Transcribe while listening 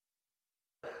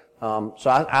So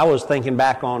I was thinking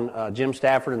back on Jim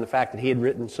Stafford and the fact that he had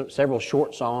written several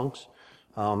short songs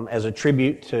as a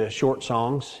tribute to short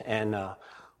songs. And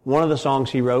one of the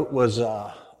songs he wrote was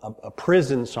a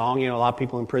prison song. You know, a lot of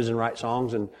people in prison write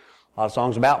songs, and a lot of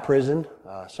songs about prison.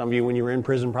 Some of you, when you were in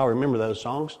prison, probably remember those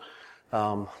songs.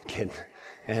 Kidding.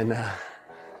 And I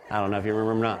don't know if you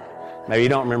remember them or not. Maybe you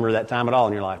don't remember that time at all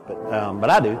in your life, but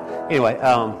I do. Anyway,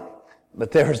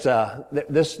 but there's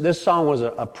this song was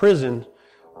a prison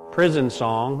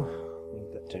song.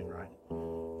 Get that tune right.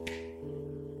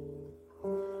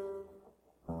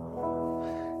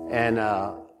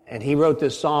 And he wrote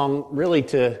this song really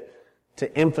to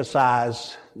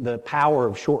emphasize the power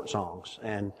of short songs.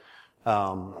 And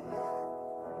so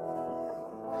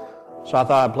I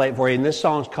thought I'd play it for you. And this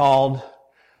song's called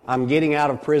 "I'm Getting Out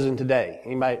of Prison Today."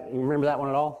 Anybody remember that one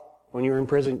at all? When you were in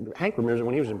prison? Hank remembers it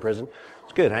when he was in prison.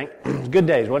 It's good, Hank. It's good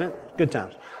days, wasn't it? Good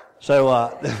times.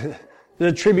 So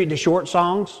there's a tribute to short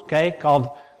songs, okay, called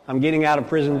 "I'm Getting Out of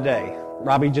Prison Today."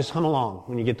 Robbie, just hum along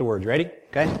when you get the words. Ready?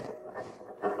 Okay?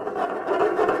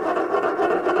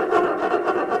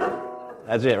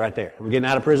 That's it right there. I'm getting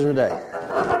out of prison today.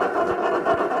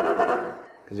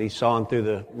 Because he's sawing through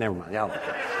the... Never mind. Y'all.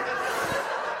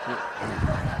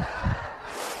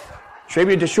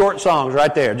 Tribute to short songs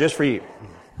right there, just for you.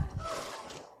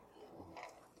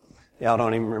 Y'all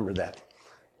don't even remember that.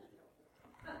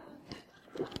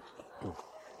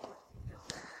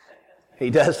 He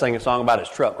does sing a song about his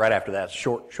truck right after that. It's a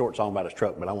short song about his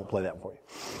truck, but I won't play that for you.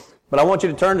 But I want you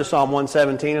to turn to Psalm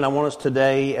 117, and I want us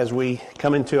today, as we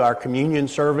come into our communion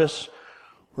service,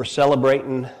 we're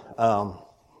celebrating the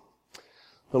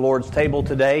Lord's table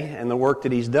today and the work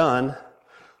that He's done.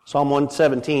 Psalm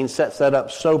 117 sets that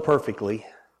up so perfectly.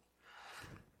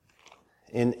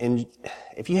 And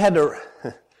if you had to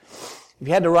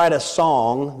write a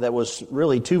song that was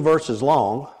really 2 verses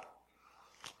long,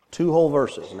 2 whole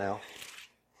verses now,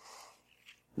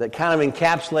 that kind of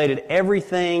encapsulated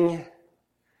everything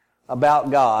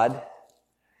about God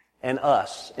and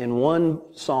us in one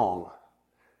song.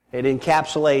 It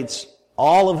encapsulates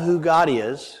all of who God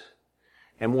is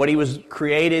and what He was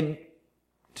created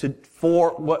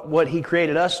for, what He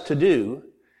created us to do,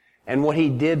 and what He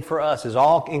did for us is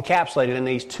all encapsulated in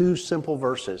these 2 simple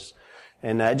verses.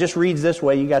 And it just reads this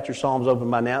way. You got your Psalms open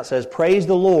by now. It says, "Praise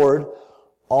the Lord,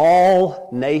 all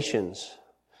nations.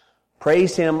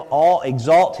 Praise Him,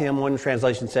 exalt Him," one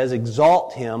translation says,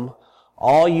 "exalt Him,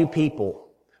 all you people,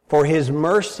 for His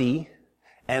mercy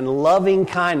and loving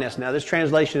kindness." Now this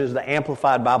translation is the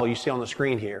Amplified Bible you see on the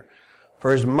screen here.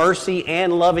 "For His mercy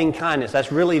and loving kindness,"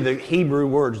 that's really the Hebrew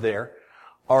words there,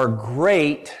 "are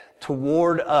great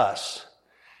toward us.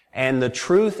 And the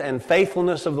truth and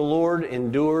faithfulness of the Lord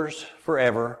endures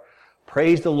forever.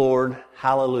 Praise the Lord.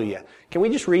 Hallelujah." Can we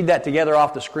just read that together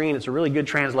off the screen? It's a really good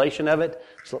translation of it.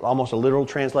 It's almost a literal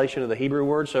translation of the Hebrew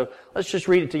word. So let's just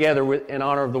read it together in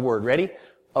honor of the word. Ready?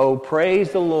 "Oh,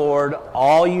 praise the Lord,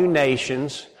 all you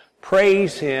nations.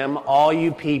 Praise Him, all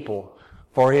you people.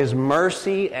 For His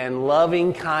mercy and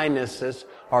loving kindnesses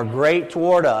are great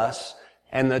toward us,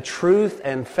 and the truth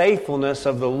and faithfulness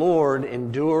of the Lord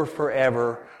endure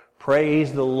forever.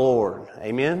 Praise the Lord."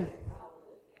 Amen?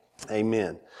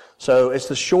 Amen. So it's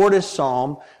the shortest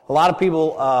psalm. A lot of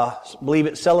people believe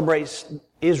it celebrates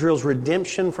Israel's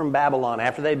redemption from Babylon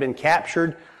after they'd been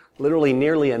captured, literally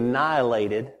nearly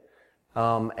annihilated,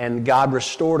 and God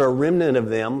restored a remnant of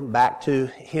them back to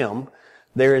Him.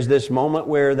 There is this moment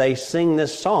where they sing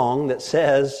this song that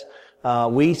says,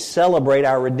 we celebrate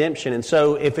our redemption. And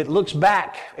so if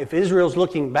Israel's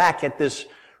looking back at this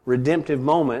redemptive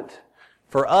moment,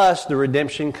 for us, the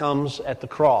redemption comes at the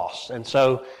cross. And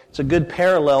so it's a good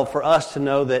parallel for us to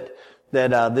know that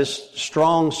this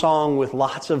strong song with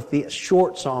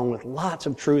short song with lots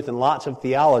of truth and lots of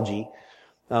theology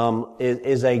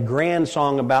is a grand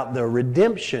song about the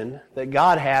redemption that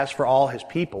God has for all His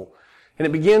people. And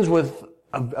it begins with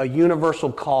a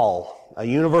universal call. A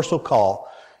universal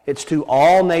call. It's to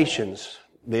all nations.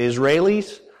 The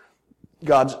Israelis,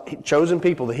 God's chosen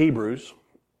people, the Hebrews,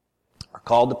 are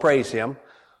called to praise Him.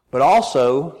 But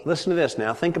also, listen to this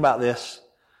now, think about this.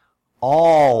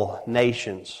 All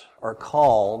nations are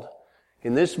called,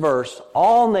 in this verse,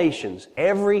 all nations,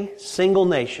 every single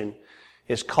nation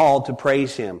is called to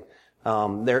praise Him.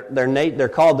 They're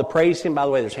called to praise Him. By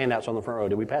the way, there's handouts on the front row.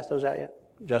 Did we pass those out yet?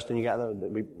 Justin, you got those?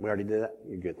 We already did that?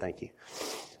 You're good, thank you.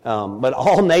 But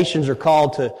all nations are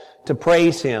called to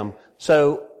praise Him.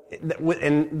 So,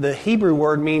 and the Hebrew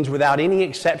word means without any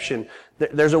exception.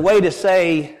 There's a way to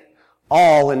say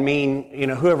all and mean,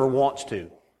 whoever wants to.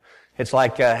 It's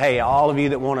like, hey, all of you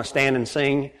that want to stand and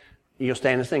sing, you'll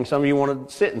stand and sing. Some of you want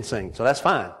to sit and sing, so that's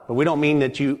fine. But we don't mean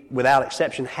that you, without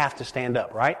exception, have to stand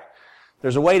up, right?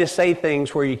 There's a way to say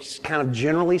things where you kind of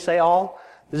generally say all.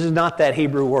 This is not that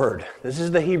Hebrew word. This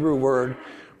is the Hebrew word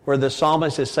where the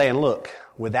psalmist is saying, look,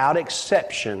 without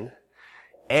exception,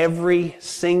 every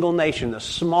single nation, the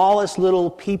smallest little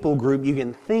people group you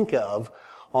can think of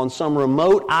on some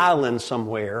remote island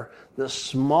somewhere, the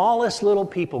smallest little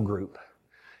people group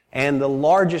and the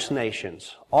largest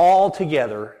nations all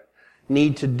together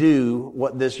need to do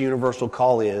what this universal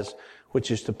call is,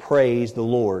 which is to praise the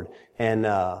Lord.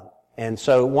 And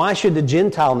so why should the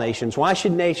Gentile nations, why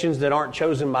should nations that aren't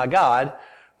chosen by God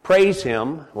praise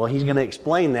Him? Well, He's going to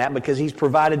explain that because He's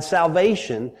provided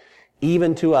salvation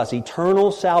even to us.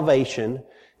 Eternal salvation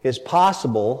is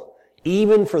possible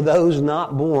even for those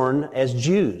not born as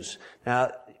Jews.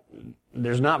 Now,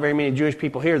 there's not very many Jewish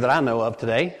people here that I know of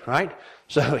today, right?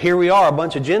 So here we are, a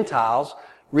bunch of Gentiles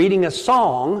reading a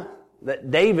song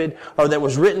that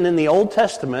was written in the Old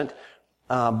Testament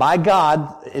by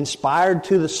God, inspired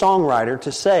to the songwriter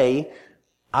to say,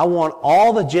 I want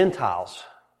all the Gentile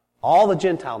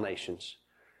nations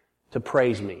to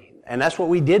praise me. And that's what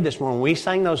we did this morning. We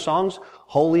sang those songs,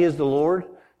 Holy is the Lord,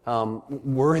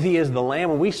 worthy is the Lamb.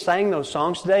 When we sang those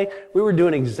songs today, we were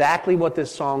doing exactly what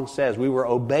this song says. We were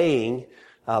obeying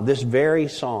this very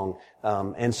song.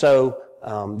 And so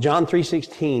John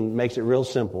 3:16 makes it real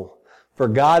simple. For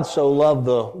God so loved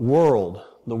the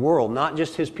world, not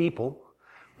just His people,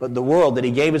 but the world, that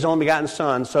He gave His only begotten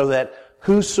Son, so that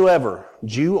whosoever,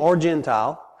 Jew or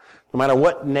Gentile, no matter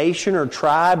what nation or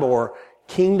tribe or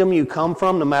kingdom you come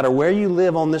from, no matter where you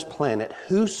live on this planet,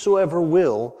 whosoever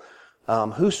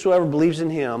believes in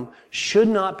Him should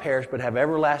not perish but have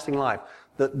everlasting life.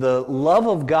 The love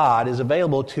of God is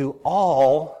available to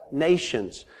all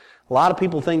nations. A lot of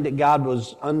people think that God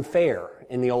was unfair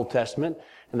in the Old Testament,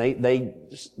 and they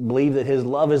believe that His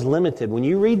love is limited. When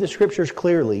you read the Scriptures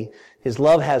clearly, His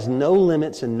love has no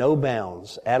limits and no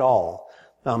bounds at all.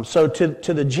 So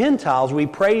to the Gentiles, we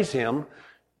praise Him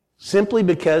simply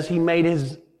because He made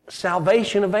His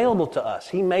salvation available to us.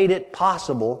 He made it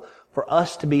possible for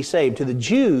us to be saved. To the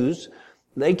Jews,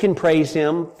 they can praise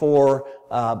Him for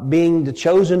being the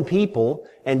chosen people,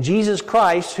 and Jesus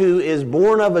Christ, who is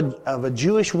born of a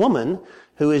Jewish woman,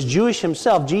 who is Jewish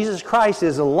Himself, Jesus Christ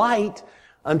is a light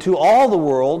unto all the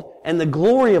world, and the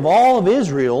glory of all of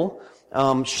Israel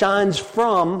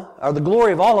the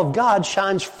glory of all of God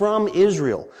shines from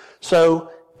Israel.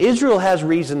 So Israel has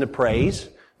reason to praise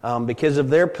because of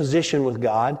their position with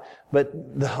God, but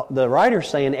the writer's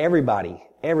saying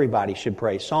everybody should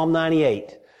praise. Psalm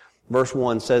 98, verse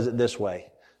 1 says it this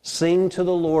way: Sing to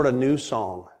the Lord a new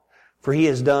song, for He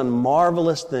has done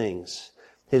marvelous things.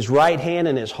 His right hand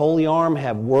and His holy arm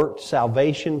have worked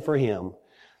salvation for Him.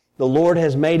 The Lord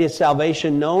has made His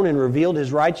salvation known and revealed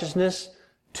His righteousness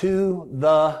to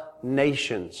the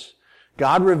nations.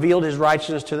 God revealed His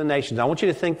righteousness to the nations. I want you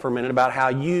to think for a minute about how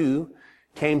you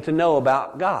came to know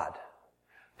about God.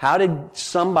 How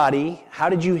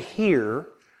did you hear?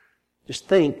 Just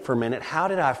think for a minute, how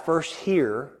did I first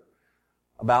hear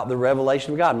about the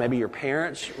revelation of God? Maybe your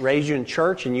parents raised you in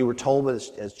church and you were told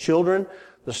as children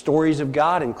the stories of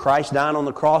God and Christ dying on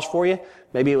the cross for you.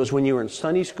 Maybe it was when you were in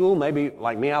Sunday school. Maybe,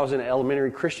 like me, I was in an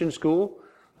elementary Christian school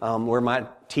where my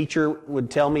teacher would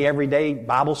tell me every day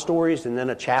Bible stories, and then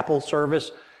a chapel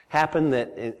service happened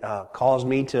that caused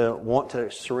me to want to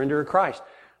surrender to Christ.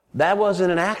 That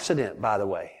wasn't an accident, by the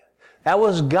way. That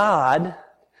was God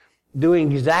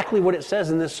doing exactly what it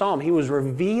says in this psalm. He was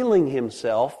revealing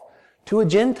Himself to a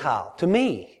Gentile, to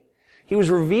me. He was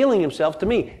revealing Himself to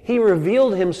me. He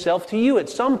revealed Himself to you at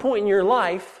some point in your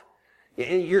life.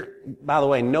 By the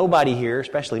way, nobody here,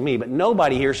 especially me, but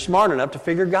nobody here is smart enough to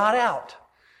figure God out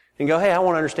and go, hey, I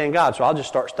want to understand God, so I'll just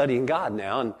start studying God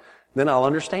now, and then I'll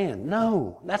understand.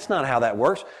 No, that's not how that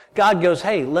works. God goes,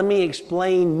 hey, let me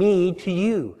explain me to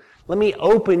you. Let me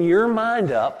open your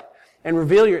mind up and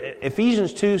reveal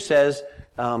Ephesians 2 says,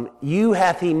 you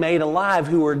hath He made alive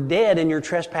who were dead in your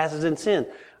trespasses and sin.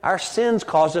 Our sins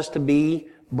caused us to be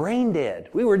brain dead.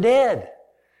 We were dead.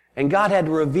 And God had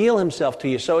to reveal Himself to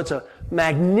you. So it's a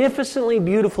magnificently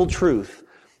beautiful truth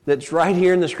that's right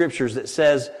here in the Scriptures that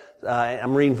says,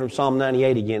 I'm reading from Psalm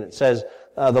 98 again. It says,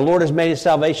 the Lord has made His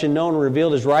salvation known and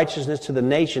revealed His righteousness to the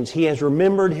nations. He has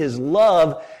remembered His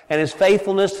love and His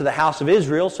faithfulness to the house of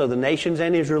Israel. So the nations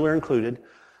and Israel are included.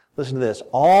 Listen to this.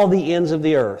 All the ends of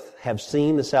the earth have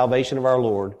seen the salvation of our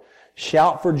Lord.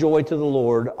 Shout for joy to the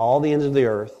Lord, all the ends of the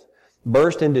earth.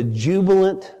 Burst into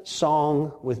jubilant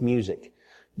song with music.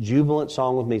 Jubilant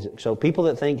song with music. So people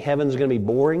that think heaven's going to be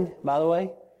boring, by the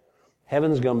way,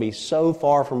 Heaven's going to be so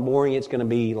far from boring, it's going to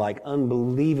be like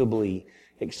unbelievably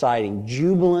exciting.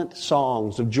 Jubilant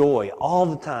songs of joy all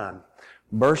the time,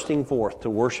 bursting forth to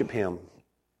worship Him.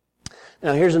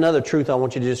 Now here's another truth I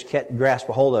want you to just grasp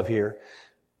a hold of here.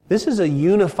 This is a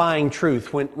unifying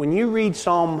truth. When you read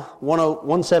Psalm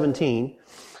 117,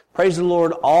 praise the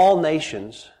Lord, all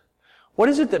nations, what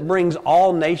is it that brings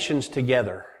all nations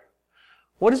together?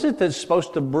 What is it that's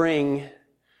supposed to bring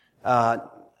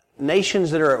nations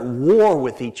that are at war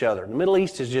with each other? The Middle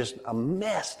East is just a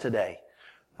mess today.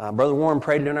 Brother Warren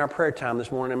prayed it in our prayer time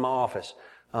this morning in my office.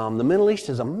 The Middle East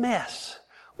is a mess.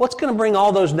 What's going to bring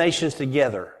all those nations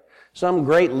together? Some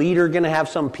great leader going to have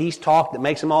some peace talk that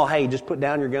makes them all, hey, just put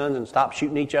down your guns and stop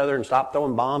shooting each other and stop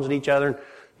throwing bombs at each other.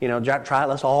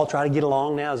 Let's all try to get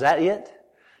along now. Is that it?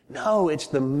 No, it's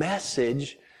the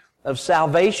message of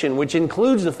salvation, which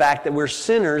includes the fact that we're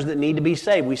sinners that need to be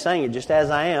saved. We sang it, just as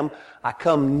I am. I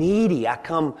come needy. I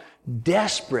come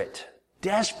desperate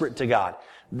to God.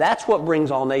 That's what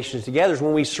brings all nations together, is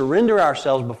when we surrender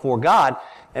ourselves before God.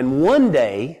 And one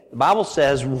day, the Bible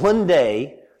says, one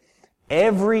day,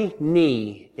 every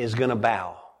knee is going to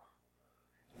bow.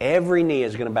 Every knee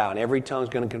is going to bow and every tongue is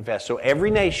going to confess. So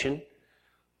every nation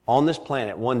on this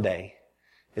planet one day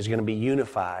is going to be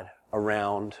unified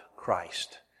around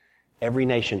Christ. Every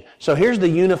nation. So here's the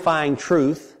unifying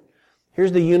truth.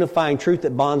 Here's the unifying truth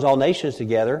that bonds all nations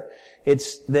together.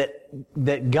 It's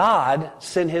that God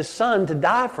sent His Son to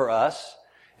die for us,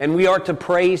 and we are to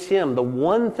praise Him. The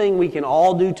one thing we can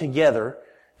all do together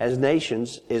as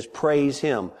nations is praise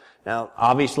Him. Now,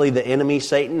 obviously, the enemy,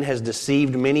 Satan, has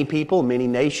deceived many people, many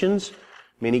nations,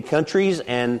 many countries,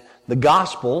 and the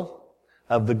gospel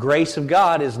of the grace of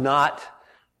God is not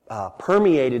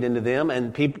permeated into them,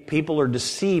 and people are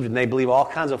deceived, and they believe all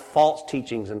kinds of false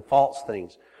teachings and false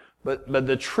things. But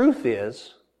the truth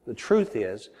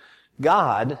is,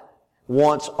 God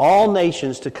wants all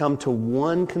nations to come to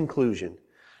one conclusion,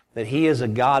 that He is a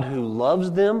God who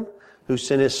loves them, who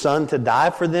sent His Son to die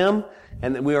for them,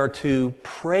 and that we are to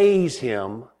praise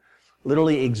Him,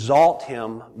 literally exalt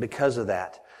Him because of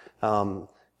that. And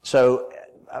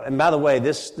by the way,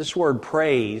 this word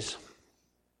praise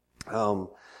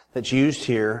that's used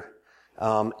here,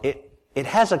 it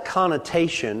has a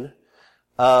connotation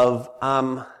of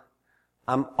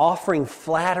I'm offering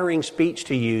flattering speech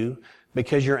to you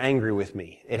because you're angry with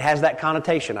me. It has that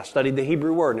connotation. I studied the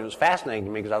Hebrew word, and it was fascinating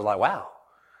to me because I was like,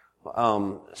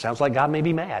 wow, sounds like God may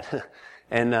be mad.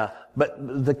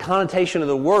 But the connotation of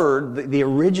the word, the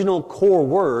original core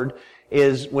word,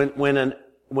 is when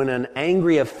an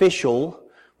angry official,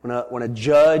 when a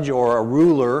judge or a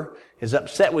ruler is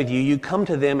upset with you, you come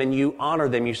to them and you honor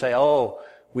them. You say, "Oh,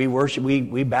 we worship,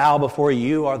 we bow before you.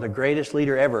 You are the greatest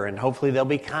leader ever," and hopefully they'll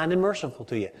be kind and merciful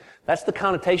to you. That's the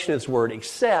connotation of this word.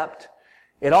 Except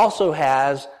it also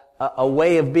has a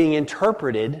way of being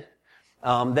interpreted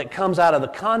that comes out of the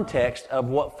context of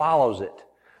what follows it.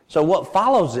 So what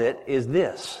follows it is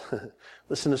this.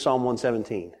 Listen to Psalm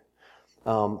 117.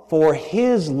 For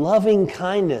His loving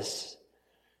kindness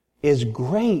is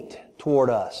great toward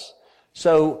us.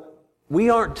 So we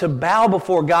aren't to bow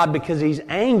before God because He's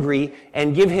angry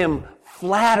and give Him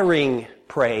flattering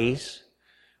praise.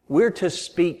 We're to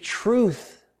speak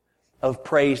truth of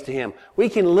praise to Him. We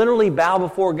can literally bow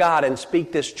before God and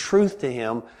speak this truth to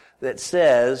Him that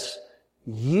says,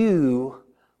 "You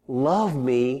love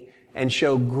me and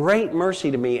show great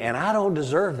mercy to me, and I don't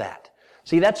deserve that."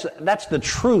 See, that's the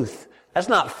truth. That's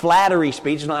not flattery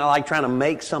speech. It's not like trying to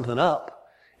make something up.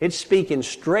 It's speaking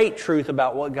straight truth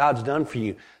about what God's done for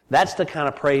you. That's the kind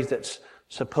of praise that's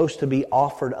supposed to be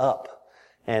offered up.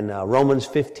 And Romans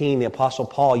 15, the Apostle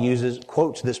Paul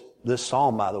quotes this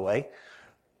psalm, by the way.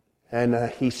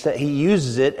 And he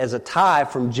uses it as a tie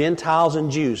from Gentiles and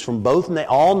Jews, from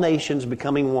all nations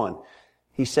becoming one.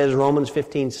 He says, Romans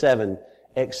 15:7,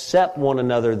 "Accept one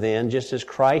another then, just as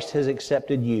Christ has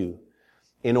accepted you,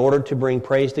 in order to bring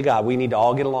praise to God." We need to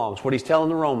all get along. It's what he's telling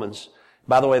the Romans.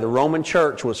 By the way, the Roman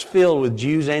church was filled with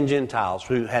Jews and Gentiles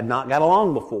who had not got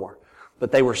along before.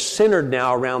 But they were centered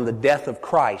now around the death of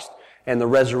Christ and the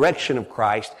resurrection of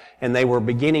Christ, and they were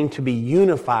beginning to be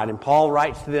unified. And Paul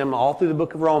writes to them all through the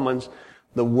book of Romans,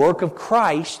 the work of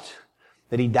Christ,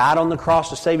 that He died on the cross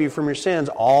to save you from your sins.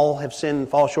 All have sinned and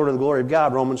fall short of the glory of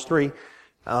God, Romans 3,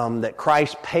 that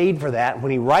Christ paid for that.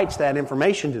 When He writes that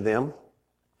information to them,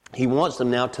 He wants them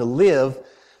now to live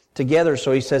together.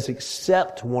 So He says,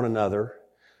 accept one another,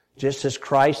 just as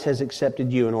Christ has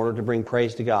accepted you, in order to bring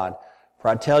praise to God. For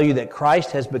I tell you that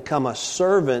Christ has become a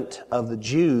servant of the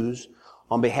Jews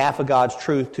on behalf of God's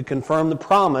truth to confirm the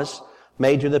promise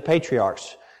made to the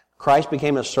patriarchs. Christ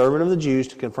became a servant of the Jews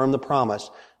to confirm the promise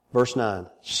Verse 9.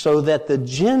 So that the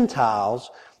Gentiles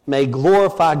may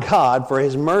glorify God for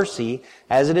His mercy,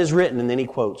 as it is written. And then he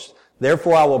quotes,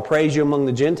 therefore I will praise you among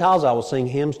the Gentiles. I will sing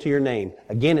hymns to your name.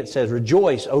 Again it says,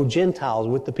 rejoice, O Gentiles,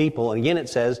 with the people. And again it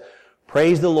says,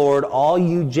 praise the Lord, all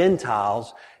you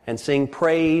Gentiles, and sing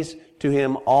praise to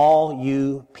Him, all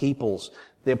you peoples.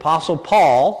 The Apostle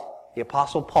Paul,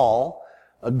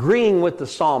 agreeing with the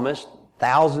psalmist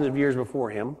thousands of years before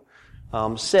him,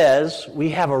 says we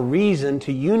have a reason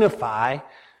to unify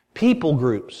people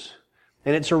groups.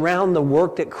 And it's around the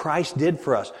work that Christ did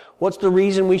for us. What's the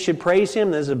reason we should praise Him?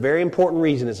 This is a very important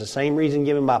reason. It's the same reason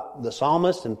given by the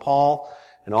psalmist and Paul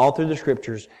and all through the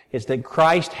Scriptures. It's that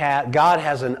God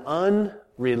has an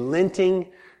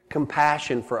unrelenting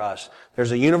compassion for us.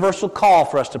 There's a universal call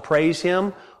for us to praise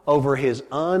Him over His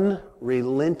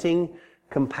unrelenting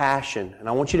compassion. And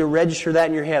I want you to register that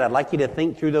in your head. I'd like you to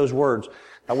think through those words.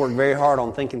 I worked very hard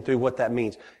on thinking through what that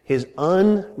means. His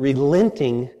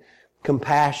unrelenting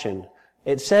compassion.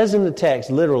 It says in the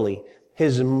text, literally,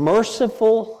 His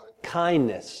merciful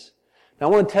kindness. Now I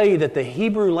want to tell you that the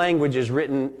Hebrew language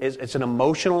it's an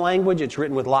emotional language. It's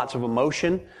written with lots of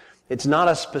emotion. It's not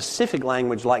a specific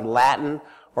language like Latin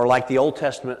or like the Old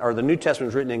Testament or the New Testament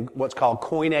is written in what's called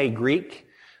Koine Greek.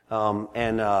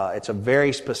 It's a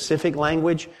very specific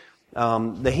language.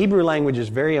 The Hebrew language is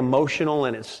very emotional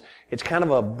and it's kind of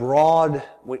a broad,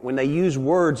 when they use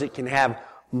words, it can have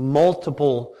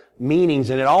multiple meanings,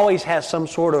 and it always has some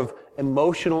sort of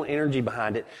emotional energy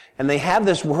behind it. And they have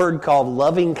this word called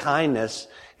loving kindness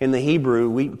in the Hebrew.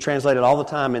 We translate it all the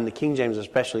time in the King James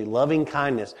especially, loving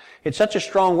kindness. It's such a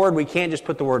strong word, we can't just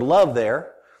put the word love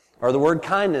there or the word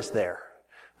kindness there.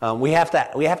 We have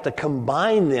to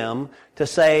combine them to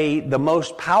say the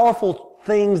most powerful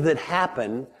things that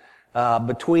happen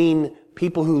between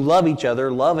people who love each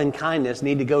other. Love and kindness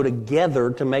need to go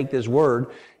together to make this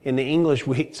word. In the English,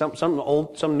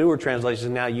 some newer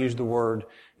translations now use the word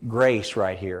grace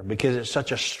right here because it's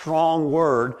such a strong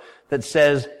word that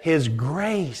says His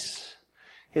grace,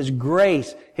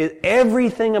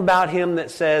 everything about Him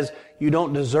that says you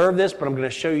don't deserve this, but I'm going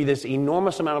to show you this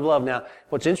enormous amount of love. Now,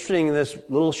 what's interesting in this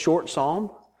little short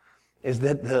psalm is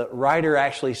that the writer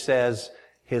actually says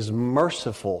His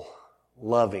merciful,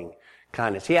 loving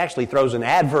kindness. He actually throws an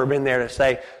adverb in there to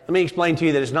say, let me explain to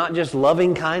you that it's not just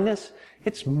loving kindness,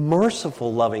 it's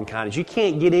merciful loving kindness. You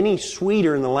can't get any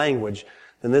sweeter in the language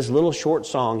than this little short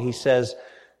song. He says,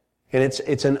 and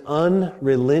it's an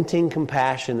unrelenting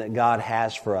compassion that God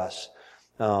has for us.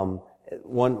 The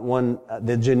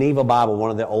Geneva Bible, one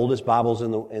of the oldest Bibles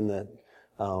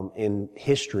in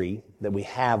history that we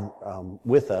have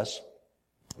with us,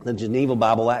 the Geneva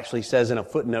Bible actually says in a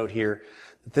footnote here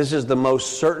that this is the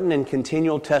most certain and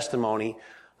continual testimony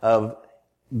of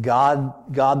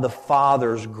God the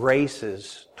Father's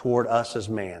graces toward us as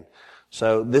man.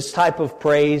 So this type of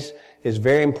praise is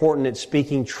very important. It's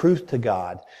speaking truth to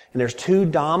God. And there's two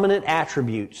dominant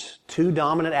attributes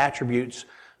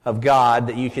of God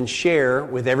that you can share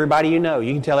with everybody you know.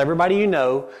 You can tell everybody you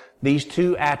know these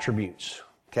two attributes.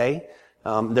 Okay?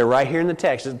 They're right here in the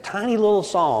text. It's a tiny little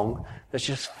song that's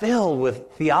just filled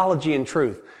with theology and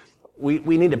truth. We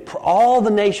need to, all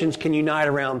the nations can unite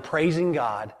around praising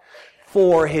God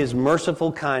for His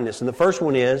merciful kindness. And the first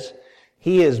one is,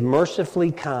 He is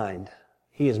mercifully kind.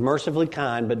 He is mercifully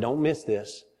kind, but don't miss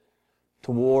this,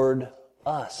 toward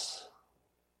us.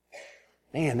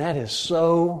 Man, that is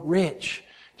so rich.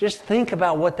 Just think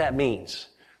about what that means.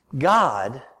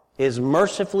 God is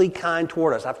mercifully kind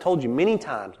toward us. I've told you many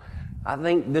times, I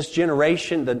think this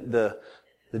generation, the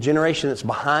generation that's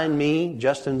behind me,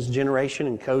 Justin's generation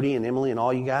and Cody and Emily and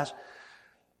all you guys,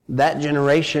 that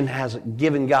generation has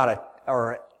given God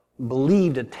or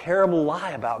believed a terrible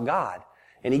lie about God.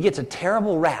 And He gets a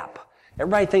terrible rap.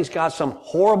 Everybody thinks God's some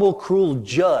horrible, cruel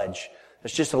judge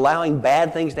that's just allowing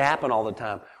bad things to happen all the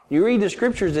time. When you read the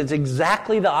Scriptures, it's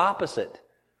exactly the opposite.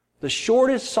 The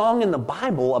shortest song in the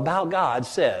Bible about God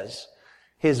says,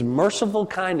 His merciful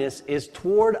kindness is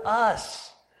toward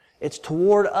us. It's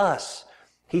toward us.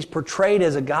 He's portrayed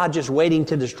as a God just waiting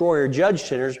to destroy or judge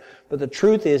sinners, but the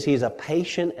truth is He's a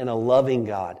patient and a loving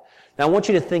God. Now I want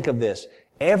you to think of this.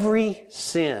 Every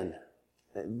sin,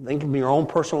 think of your own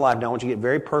personal life now. I want you to get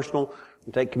very personal.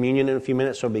 We'll take communion in a few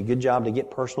minutes, so it'll be a good job to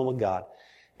get personal with God.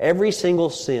 Every single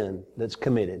sin that's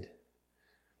committed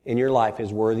in your life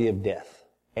is worthy of death.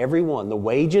 Every one. The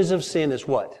wages of sin is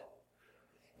what?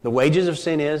 The wages of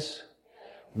sin is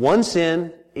one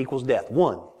sin equals death.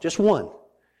 One. Just one.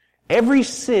 Every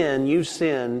sin you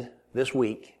sinned this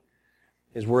week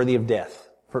is worthy of death.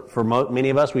 For many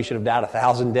of us, we should have died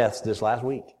 1,000 deaths this last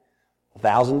week.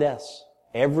 1,000 deaths.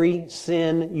 Every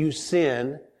sin you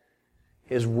sin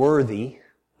is worthy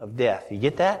of death. You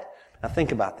get that? Now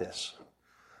think about this.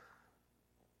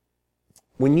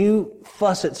 When you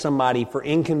fuss at somebody for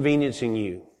inconveniencing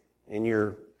you in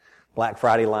your Black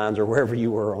Friday lines or wherever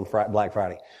you were on Black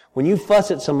Friday, when you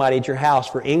fuss at somebody at your house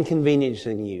for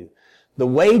inconveniencing you, the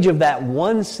wage of that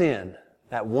one sin,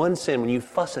 when you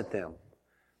fuss at them,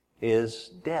 is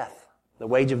death. The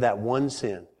wage of that one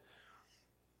sin.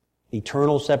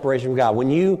 Eternal separation from God. When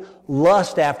you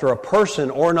lust after a person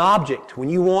or an object, when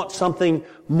you want something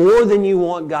more than you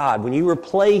want God, when you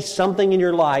replace something in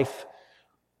your life,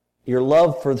 your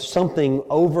love for something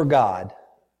over God,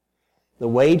 the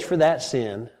wage for that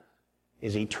sin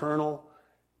is eternal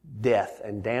death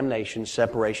and damnation,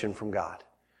 separation from God.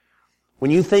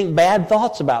 When you think bad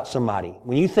thoughts about somebody,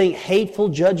 when you think hateful,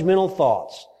 judgmental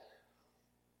thoughts,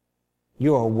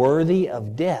 you are worthy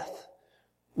of death.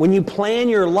 When you plan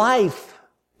your life,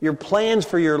 your plans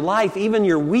for your life, even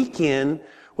your weekend,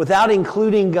 without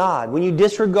including God, when you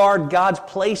disregard God's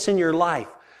place in your life,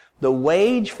 the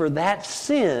wage for that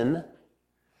sin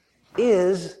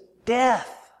is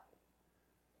death.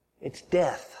 It's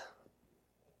death.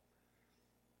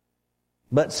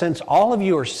 But since all of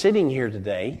you are sitting here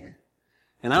today,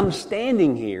 and I'm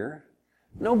standing here,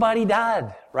 nobody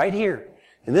died right here.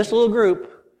 In this little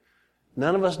group,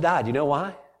 none of us died. You know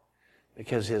why?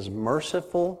 Because His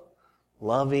merciful,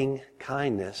 loving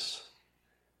kindness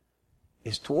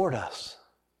is toward us,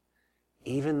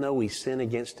 even though we sin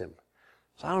against Him.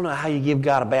 So I don't know how you give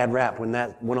God a bad rap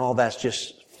when all that's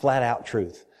just flat out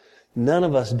truth. None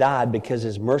of us died because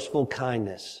His merciful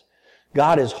kindness.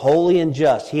 God is holy and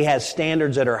just. He has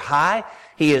standards that are high.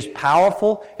 He is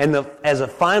powerful. And as a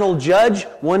final judge,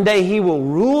 one day He will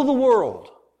rule the world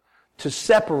to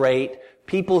separate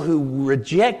people who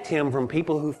reject Him from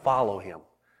people who follow Him.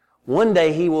 One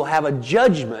day He will have a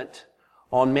judgment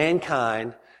on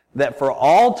mankind that for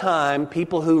all time,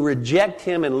 people who reject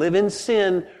Him and live in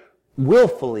sin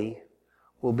willfully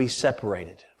will be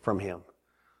separated from Him.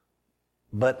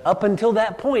 But up until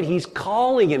that point, He's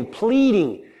calling and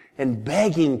pleading and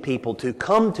begging people to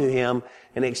come to Him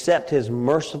and accept His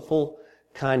merciful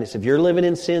kindness. If you're living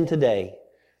in sin today,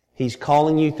 He's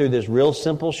calling you through this real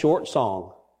simple, short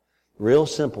song, real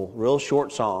simple, real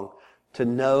short song, to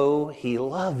know He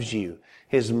loves you.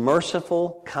 His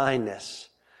merciful kindness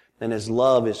and His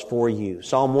love is for you.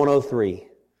 Psalm 103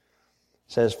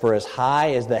 says, "For as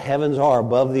high as the heavens are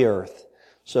above the earth,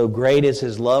 so great is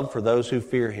His love for those who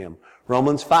fear Him."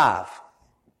 Romans 5.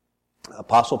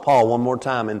 Apostle Paul, one more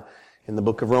time in the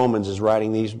book of Romans, is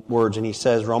writing these words, and he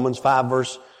says, Romans 5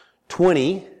 verse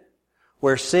 20,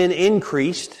 "Where sin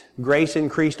increased, grace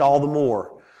increased all the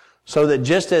more. So that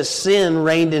just as sin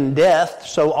reigned in death,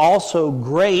 so also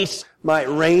grace might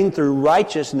reign through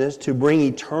righteousness to bring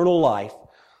eternal life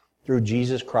through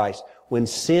Jesus Christ." When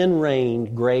sin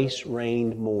reigned, grace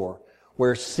reigned more.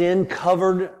 Where sin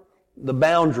covered the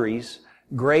boundaries,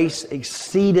 grace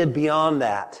exceeded beyond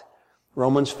that.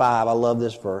 Romans 5, I love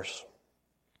this verse.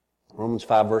 Romans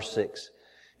 5 verse 6.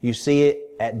 You see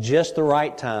it at just the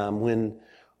right time when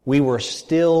we were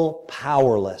still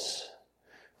powerless.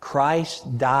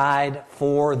 Christ died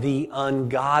for the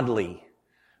ungodly.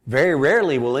 Very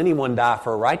rarely will anyone die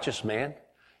for a righteous man,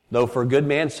 though for a good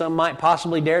man some might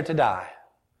possibly dare to die.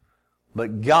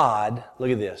 But God,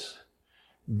 look at this,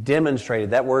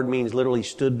 demonstrated, that word means literally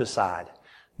stood beside,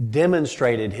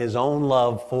 demonstrated His own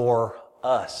love for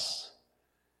us.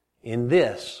 In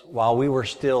this, while we were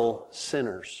still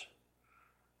sinners,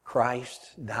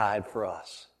 Christ died for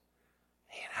us.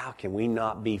 Man, how can we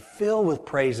not be filled with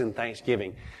praise and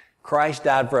thanksgiving? Christ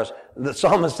died for us. The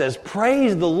psalmist says,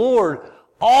 "Praise the Lord,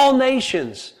 all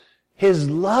nations, His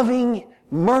loving,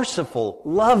 merciful,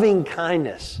 loving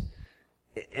kindness."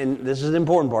 And this is the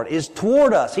important part, is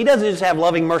toward us. He doesn't just have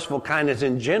loving, merciful kindness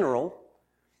in general.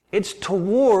 It's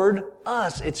toward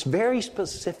us. It's very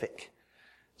specific.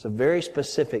 It's a very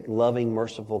specific, loving,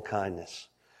 merciful kindness.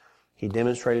 He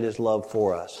demonstrated His love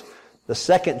for us. The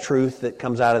second truth that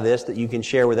comes out of this that you can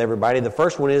share with everybody, the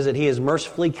first one is that He is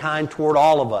mercifully kind toward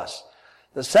all of us.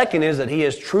 The second is that He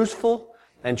is truthful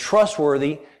and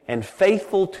trustworthy and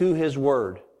faithful to His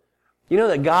word. You know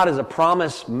that God is a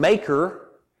promise maker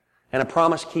and a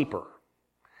promise keeper.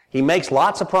 He makes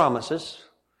lots of promises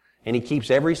and He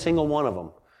keeps every single one of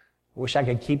them. I wish I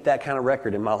could keep that kind of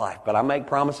record in my life, but I make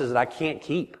promises that I can't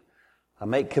keep. I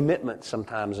make commitments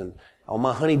sometimes and on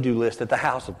my honey-do list at the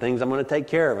house of things I'm going to take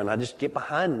care of, and I just get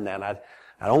behind in that.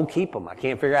 I don't keep them. I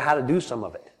can't figure out how to do some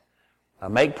of it. I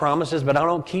make promises, but I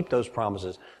don't keep those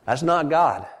promises. That's not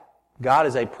God. God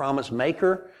is a promise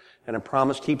maker and a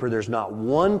promise keeper. There's not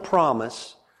one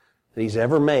promise that He's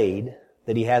ever made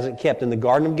that he hasn't kept. In the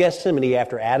Garden of Gethsemane,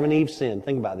 after Adam and Eve sinned,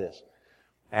 think about this.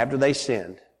 After they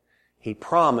sinned, he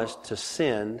promised to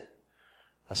send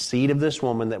a seed of this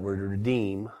woman that would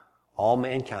redeem all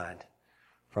mankind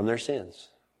from their sins.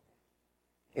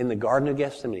 In the Garden of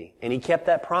Gethsemane. And he kept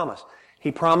that promise.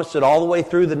 He promised it all the way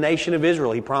through the nation of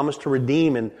Israel. He promised to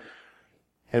redeem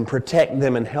and protect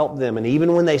them and help them. And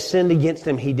even when they sinned against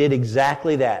him, he did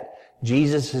exactly that.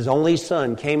 Jesus, his only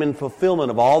son, came in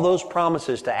fulfillment of all those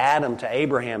promises to Adam, to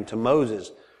Abraham, to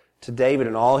Moses, to David,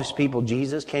 and all his people.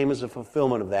 Jesus came as a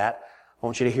fulfillment of that. I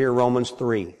want you to hear Romans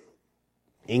 3,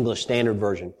 English Standard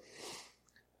Version. It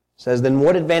says, then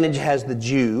what advantage has the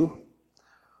Jew,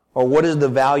 or what is the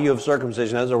value of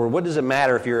circumcision? In other words, what does it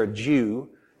matter if you're a Jew,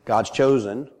 God's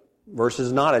chosen,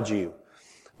 versus not a Jew?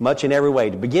 Much in every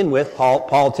way. To begin with,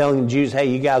 Paul telling the Jews, hey,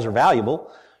 you guys are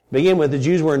valuable. To begin with, the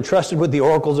Jews were entrusted with the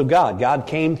oracles of God. God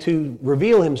came to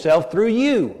reveal himself through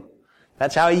you.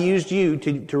 That's how he used you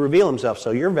to reveal himself.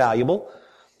 So you're valuable.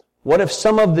 What if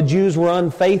some of the Jews were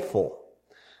unfaithful?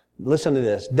 Listen to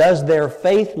this. Does their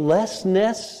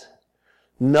faithlessness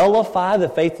nullify the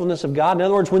faithfulness of God? In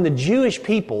other words, when the Jewish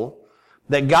people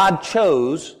that God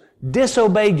chose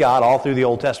disobeyed God, all through the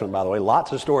Old Testament, by the way,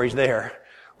 lots of stories there.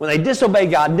 When they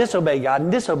disobeyed God,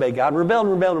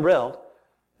 rebelled,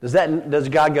 does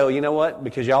God go, you know what?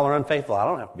 Because y'all are unfaithful, I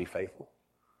don't have to be faithful.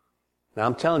 Now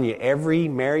I'm telling you, every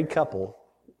married couple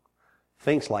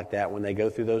thinks like that when they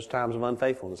go through those times of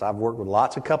unfaithfulness. I've worked with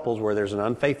lots of couples where there's an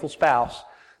unfaithful spouse,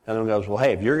 and then goes, well,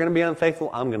 hey, if you're going to be unfaithful,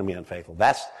 I'm going to be unfaithful.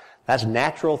 That's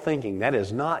natural thinking. That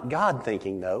is not God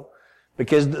thinking, though.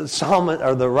 Because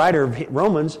the writer of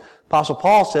Romans, Apostle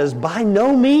Paul says, by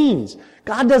no means.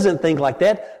 God doesn't think like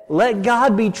that. Let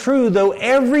God be true, though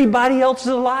everybody else is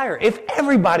a liar. If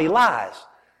everybody lies,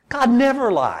 God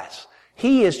never lies.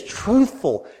 He is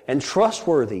truthful and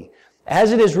trustworthy.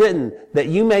 As it is written, that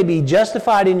you may be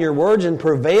justified in your words and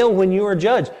prevail when you are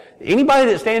judged.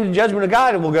 Anybody that stands in judgment of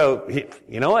God will go,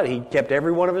 you know what? He kept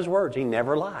every one of his words. He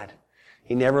never lied.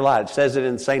 He never lied. It says it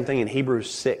in the same thing in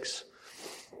Hebrews 6.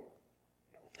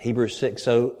 Hebrews 6.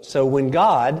 So when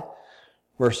God,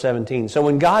 verse 17, so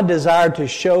when God desired to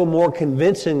show more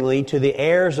convincingly to the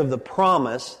heirs of the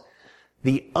promise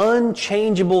the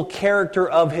unchangeable character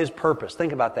of his purpose.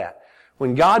 Think about that.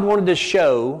 When God wanted to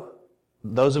show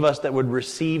those of us that would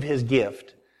receive his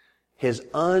gift, his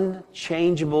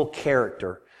unchangeable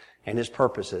character and his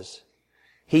purposes,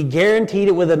 he guaranteed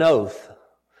it with an oath,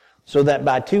 so that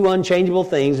by two unchangeable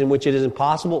things in which it is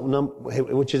impossible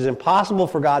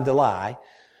for God to lie,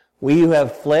 we who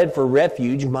have fled for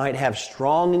refuge might have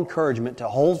strong encouragement to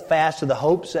hold fast to the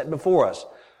hope set before us.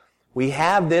 We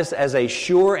have this as a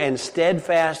sure and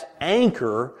steadfast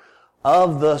anchor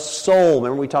of the soul.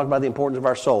 Remember we talked about the importance of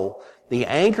our soul. The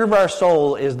anchor of our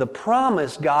soul is the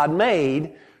promise God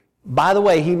made. By the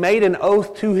way, he made an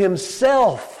oath to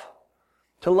himself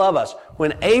to love us.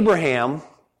 When Abraham,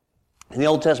 in the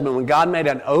Old Testament, when God made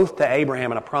an oath to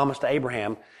Abraham and a promise to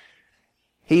Abraham,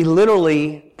 he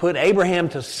literally put Abraham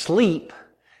to sleep,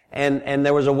 and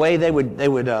there was a way they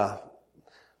would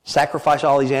sacrifice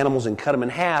all these animals and cut them in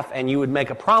half, and you would make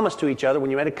a promise to each other when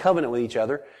you made a covenant with each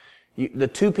other. The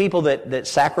two people that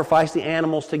sacrificed the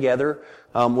animals together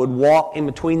would walk in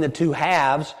between the two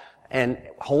halves and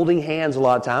holding hands a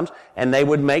lot of times, and they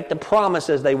would make the promise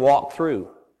as they walked through.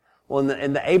 Well,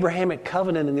 in the Abrahamic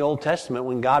covenant in the Old Testament,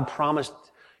 when God promised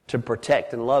to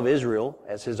protect and love Israel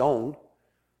as his own,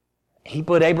 he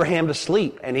put Abraham to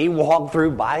sleep, and he walked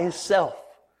through by himself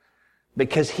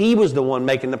because he was the one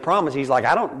making the promise. He's like,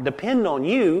 I don't depend on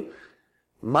you.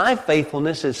 My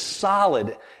faithfulness is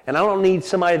solid, and I don't need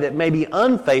somebody that may be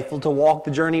unfaithful to walk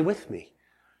the journey with me.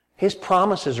 His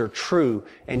promises are true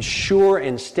and sure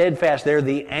and steadfast. They're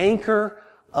the anchor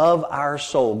of our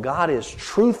soul. God is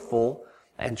truthful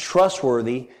and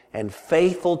trustworthy and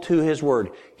faithful to his word.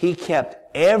 He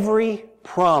kept every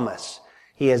promise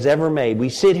he has ever made. We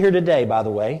sit here today, by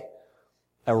the way,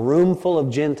 a room full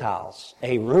of Gentiles,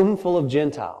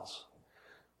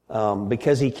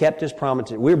 because he kept his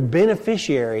promises. We're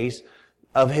beneficiaries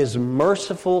of his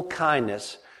merciful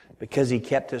kindness because he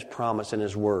kept his promise and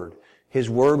his word. His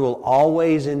word will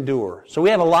always endure. So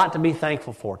we have a lot to be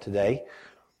thankful for today.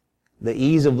 The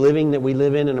ease of living that we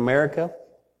live in America.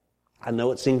 I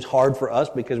know it seems hard for us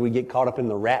because we get caught up in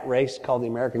the rat race called the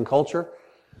American culture.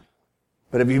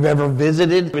 But if you've ever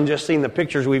visited and just seen the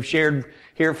pictures we've shared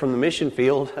here from the mission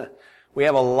field, we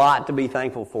have a lot to be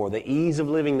thankful for. The ease of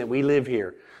living that we live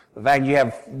here. The fact you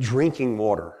have drinking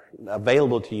water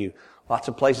available to you. Lots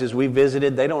of places we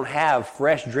visited, they don't have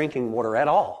fresh drinking water at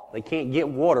all. They can't get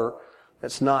water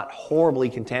that's not horribly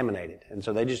contaminated. And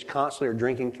so they just constantly are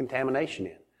drinking contamination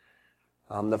in.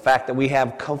 the fact that we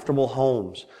have comfortable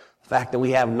homes, the fact that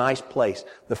we have a nice place,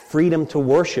 the freedom to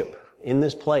worship in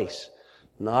this place,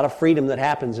 not a freedom that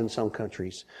happens in some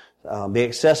countries. The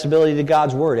accessibility to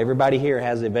God's Word. Everybody here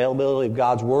has the availability of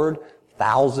God's Word,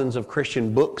 thousands of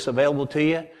Christian books available to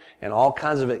you, and all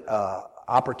kinds of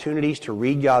opportunities to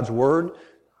read God's Word,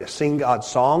 sing God's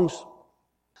songs.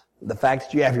 The fact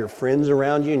that you have your friends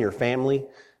around you and your family,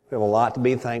 we have a lot to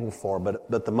be thankful for.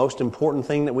 But the most important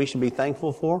thing that we should be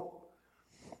thankful for,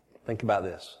 think about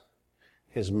this.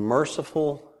 His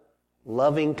merciful,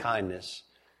 loving kindness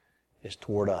is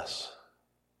toward us.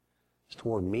 It's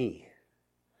toward me.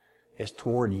 It's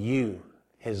toward you.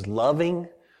 His loving,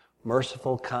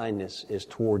 merciful kindness is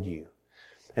toward you.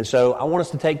 And so I want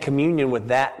us to take communion with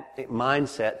that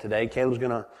mindset today. Caleb's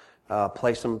going to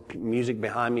play some music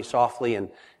behind me softly, and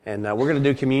we're going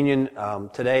to do communion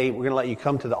today. We're going to let you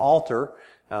come to the altar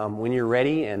when you're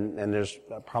ready, and there's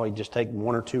probably just take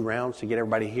 1 or 2 rounds to get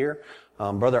everybody here.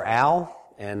 Brother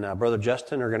Al and Brother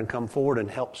Justin are going to come forward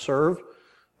and help serve.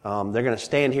 They're going to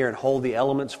stand here and hold the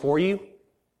elements for you.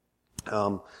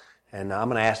 And I'm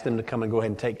going to ask them to come and go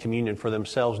ahead and take communion for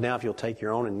themselves now, if you'll take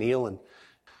your own and kneel.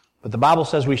 But the Bible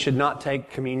says we should not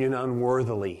take communion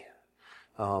unworthily.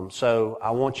 So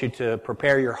I want you to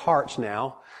prepare your hearts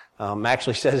now.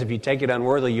 Actually says if you take it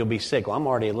unworthily, you'll be sick. Well, I'm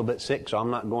already a little bit sick, so I'm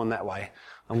not going that way.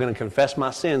 I'm going to confess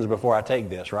my sins before I take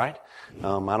this, right? I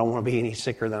don't want to be any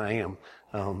sicker than I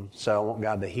am. So I want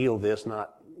God to heal this,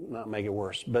 not make it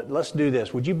worse. But let's do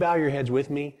this. Would you bow your heads with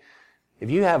me? If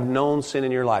you have known sin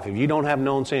in your life, if you don't have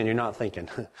known sin, you're not thinking.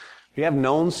 If you have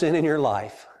known sin in your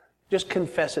life, just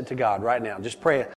confess it to God right now. Just pray